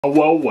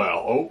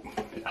Oh,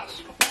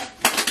 yes.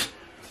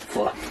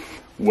 Fuck.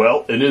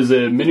 Well, it is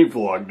a mini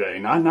vlog day,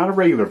 not a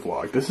regular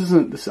vlog. This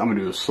isn't, I'm gonna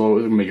do this slow,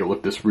 make it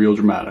look this real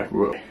dramatic.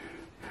 You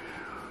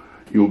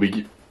will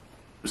be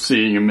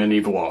seeing a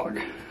mini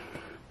vlog.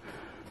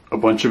 A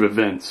bunch of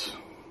events.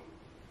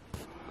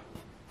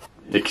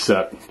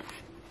 Except,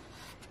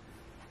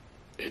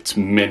 it's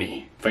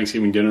mini.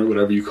 Thanksgiving dinner,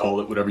 whatever you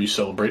call it, whatever you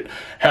celebrate.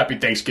 Happy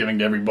Thanksgiving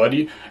to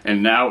everybody.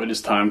 And now it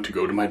is time to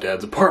go to my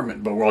dad's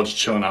apartment, but we're all just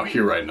chilling out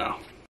here right now.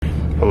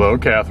 Hello,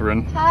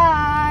 Catherine.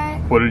 Hi.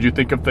 What did you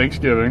think of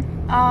Thanksgiving?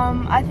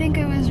 I think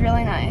it was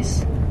really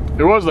nice.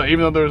 It was, even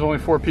though there was only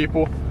 4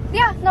 people.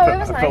 Yeah, no, it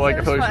was nice.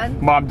 It was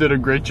fun. Mom did a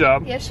great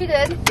job. Yes, she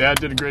did. Dad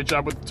did a great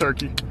job with the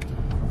turkey.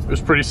 It was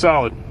pretty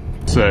solid.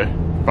 Say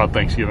about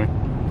Thanksgiving.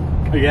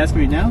 Are you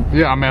asking me now?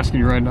 Yeah, I'm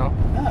asking you right now.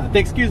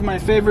 Thanksgiving is my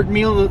favorite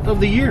meal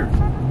of the year.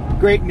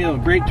 Great meal,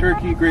 great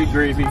turkey, great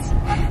gravy.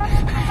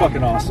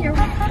 Fucking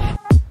awesome.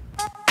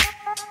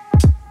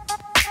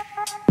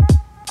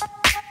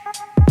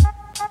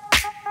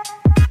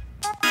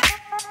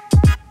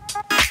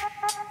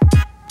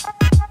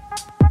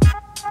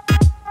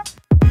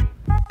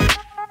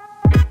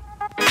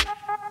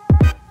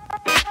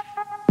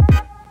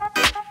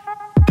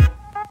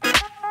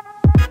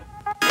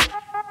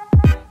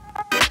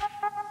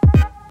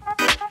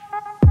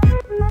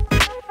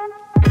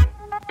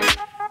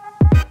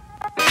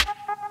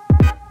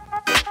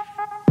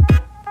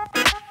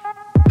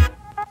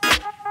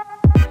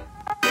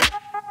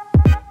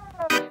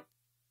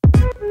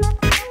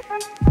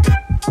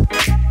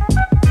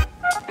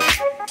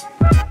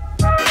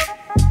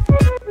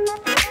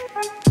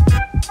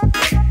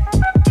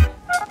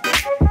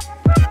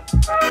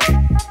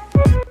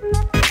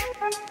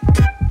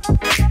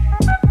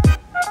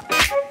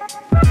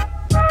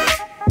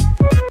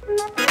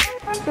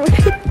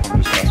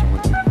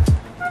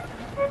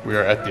 We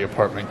are at the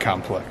apartment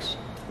complex.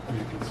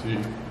 You can see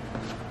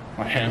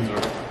my hands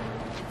are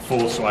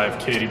full, so I have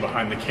Katie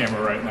behind the camera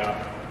right now.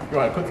 Go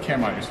ahead, put the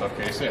camera on yourself,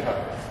 Katie. Say hi.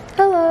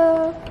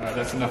 Hello. Alright,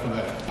 that's enough of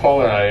that.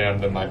 Taller I am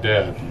than my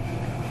dad.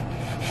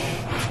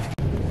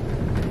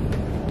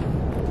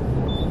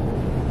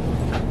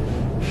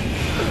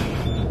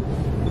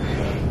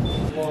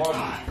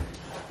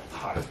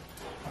 Hi.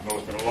 I know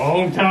it's been a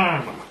long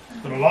time.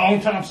 It's been a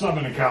long time since I've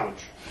been in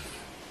college.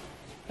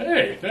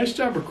 Hey, nice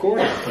job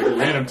recording. Like a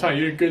random time.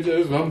 You did a good job.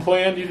 It was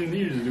unplanned. You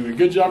just doing a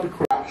good job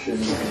recording.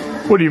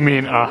 What do you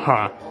mean,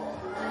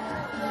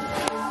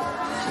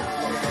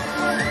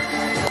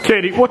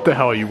 Katie, what the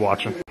hell are you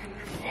watching?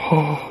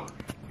 Oh.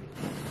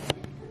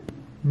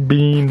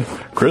 Bean.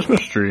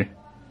 Christmas tree.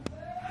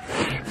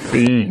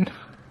 Bean.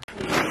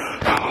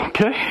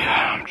 Okay,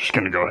 I'm just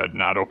gonna go ahead and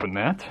not open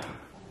that.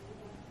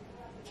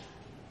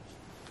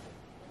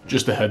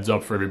 Just a heads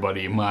up for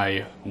everybody,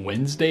 my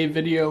Wednesday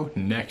video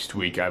next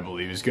week, I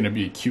believe, is going to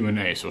be a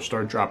Q&A, so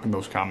start dropping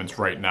those comments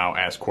right now,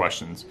 ask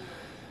questions.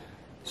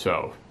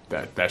 So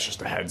that's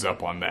just a heads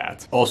up on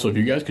that. Also, if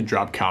you guys could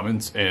drop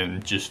comments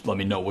and just let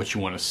me know what you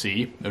want to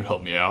see, it would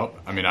help me out.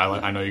 I mean,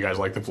 I know you guys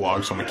like the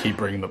vlogs, so I'm going to keep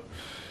bringing the...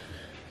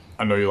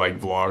 I know you like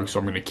vlogs, so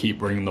I'm going to keep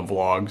bringing the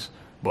vlogs.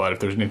 But if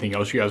there's anything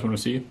else you guys want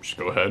to see, just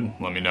go ahead and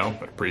let me know.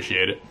 I'd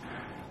appreciate it.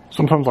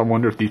 Sometimes I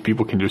wonder if these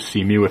people can just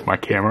see me with my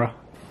camera.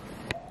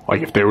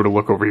 Like, if they were to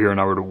look over here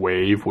and I were to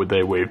wave, would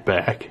they wave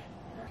back?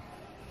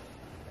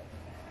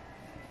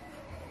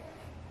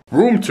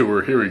 Room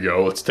tour, here we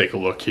go. Let's take a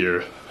look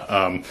here.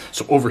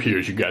 So over here,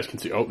 as you guys can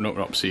see, oh,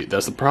 no, see,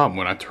 that's the problem.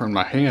 When I turn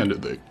my hand,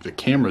 the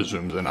camera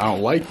zooms in. I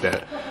don't like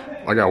that.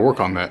 I gotta work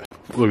on that.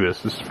 Look at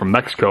this. This is from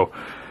Mexico.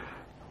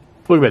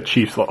 Look at that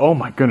Chiefs. Oh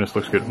my goodness,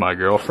 looks good. My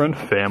girlfriend,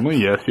 family,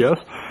 yes.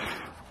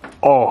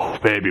 Oh,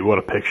 baby, what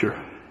a picture.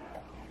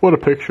 What a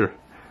picture.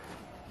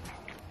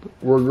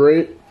 We're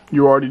great.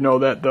 You already know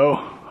that,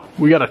 though.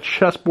 We got a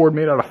chessboard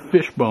made out of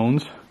fish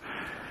bones.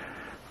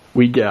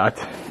 We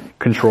got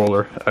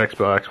controller,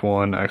 Xbox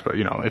One, Xbox.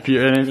 You know, if you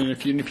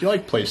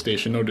like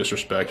PlayStation, no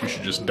disrespect, you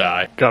should just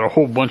die. Got a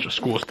whole bunch of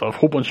school stuff,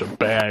 whole bunch of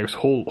bags,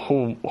 whole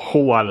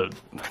lot of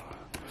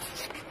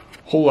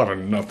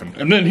nothing.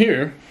 And then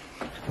here,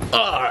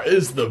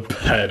 is the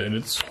bed, and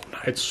it's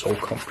so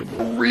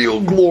comfortable.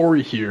 Real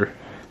glory here.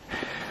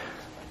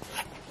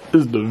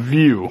 Is the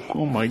view.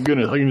 Oh my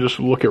goodness, I can just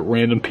look at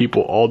random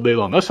people all day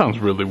long. That sounds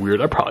really weird.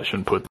 I probably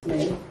shouldn't put...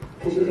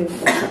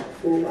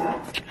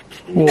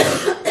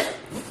 What?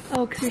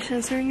 Oh, because you're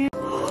censoring it?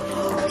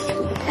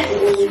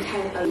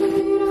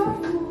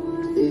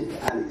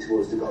 If Alex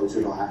was to go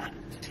tonight,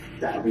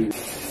 that would be...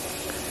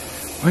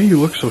 Why do you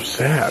look so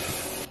sad?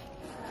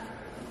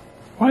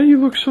 Why do you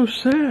look so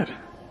sad?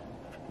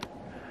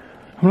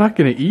 I'm not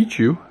gonna eat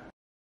you.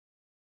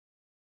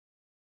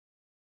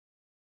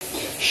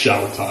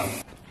 Shower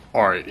time.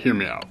 Alright, hear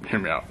me out.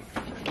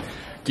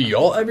 Do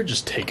y'all ever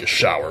just take a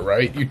shower,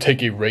 right? You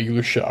take a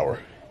regular shower,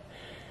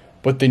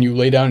 but then you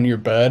lay down in your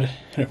bed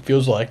and it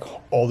feels like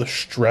all the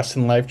stress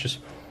in life just,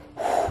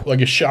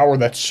 like a shower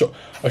that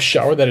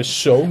is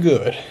so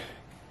good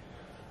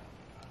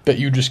that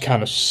you just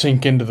kind of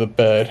sink into the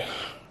bed.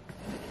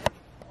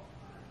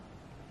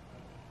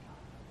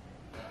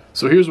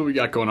 So here's what we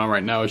got going on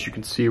right now, as you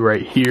can see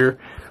right here.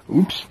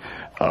 Oops.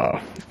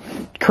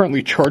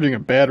 Currently charging a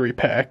battery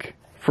pack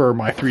for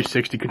my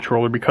 360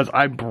 controller because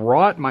I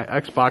brought my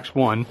Xbox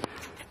One,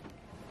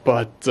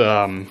 but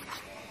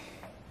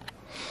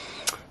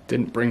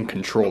didn't bring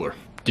controller.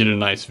 Get a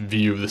nice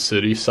view of the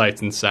city,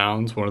 sights and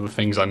sounds. One of the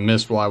things I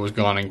missed while I was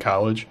gone in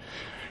college.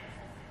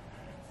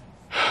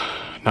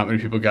 Not many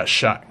people got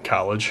shot in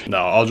college. No,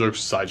 all jokes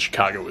aside,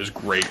 Chicago is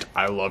great.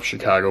 I love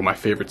Chicago, my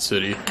favorite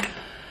city.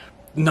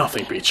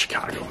 Nothing beats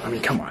Chicago. I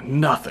mean, come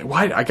on, nothing.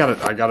 Why? I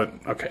gotta,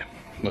 okay.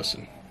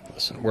 Listen,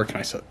 where can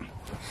I sit?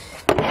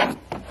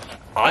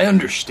 I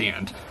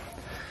understand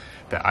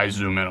that I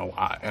zoom in a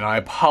lot, and I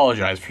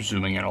apologize for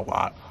zooming in a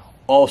lot.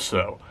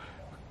 Also,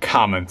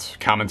 comments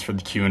for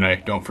the Q&A,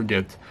 don't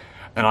forget.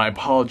 And I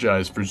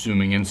apologize for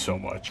zooming in so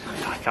much.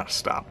 I gotta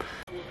stop.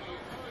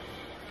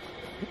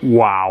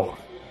 Wow.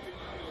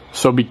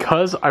 So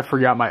because I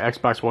forgot my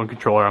Xbox One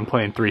controller, I'm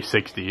playing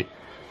 360.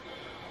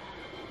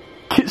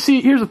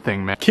 See, here's the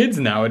thing, man. Kids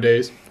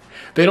nowadays,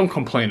 they don't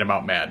complain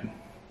about Madden.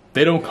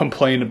 They don't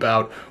complain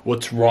about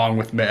what's wrong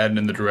with Madden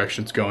and the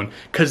direction it's going,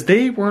 because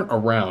they weren't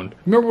around.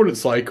 Remember what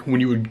it's like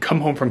when you would come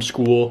home from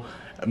school,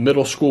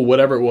 middle school,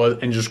 whatever it was,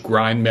 and just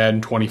grind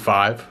Madden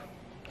 25?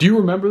 Do you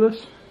remember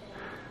this?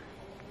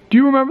 Do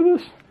you remember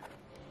this?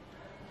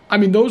 I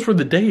mean, those were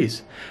the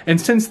days. And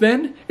since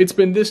then, it's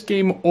been this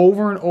game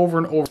over and over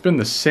and over. It's been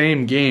the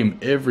same game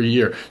every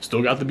year.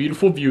 Still got the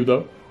beautiful view,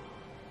 though.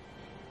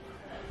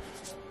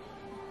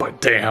 But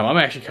damn, I'm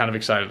actually kind of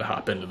excited to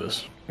hop into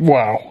this.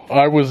 Wow,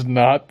 I was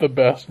not the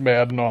best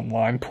Madden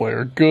Online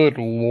player. Good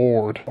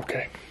lord.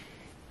 Okay.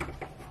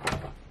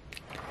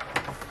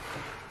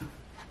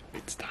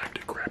 It's time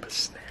to grab a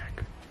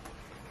snack.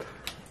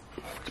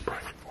 Oh, it's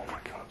bright. Oh my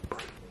god, it's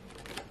bright.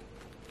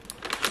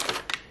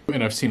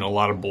 And I've seen a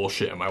lot of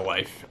bullshit in my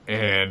life,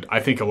 and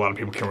I think a lot of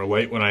people can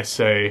relate when I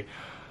say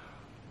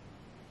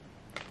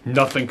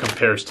nothing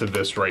compares to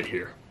this right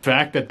here. The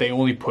fact that they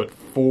only put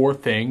 4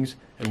 things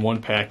in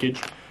one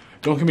package.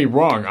 Don't get me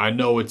wrong, I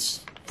know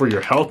it's for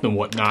your health and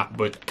whatnot,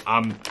 but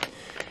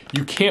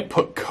you can't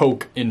put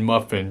Coke in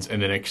muffins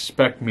and then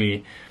expect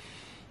me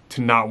to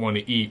not want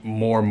to eat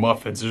more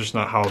muffins. It's just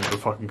not how the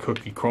fucking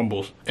cookie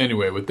crumbles.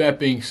 Anyway, with that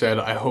being said,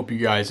 I hope you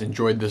guys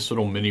enjoyed this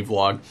little mini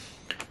vlog.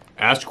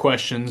 Ask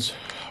questions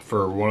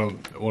for one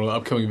of the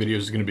upcoming videos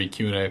is going to be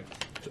Q&A.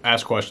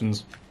 Ask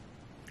questions.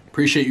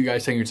 Appreciate you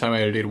guys taking your time out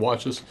of your day to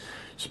watch this.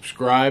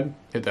 Subscribe,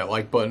 hit that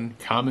like button,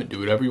 comment, do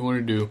whatever you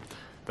want to do.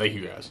 Thank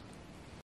you guys.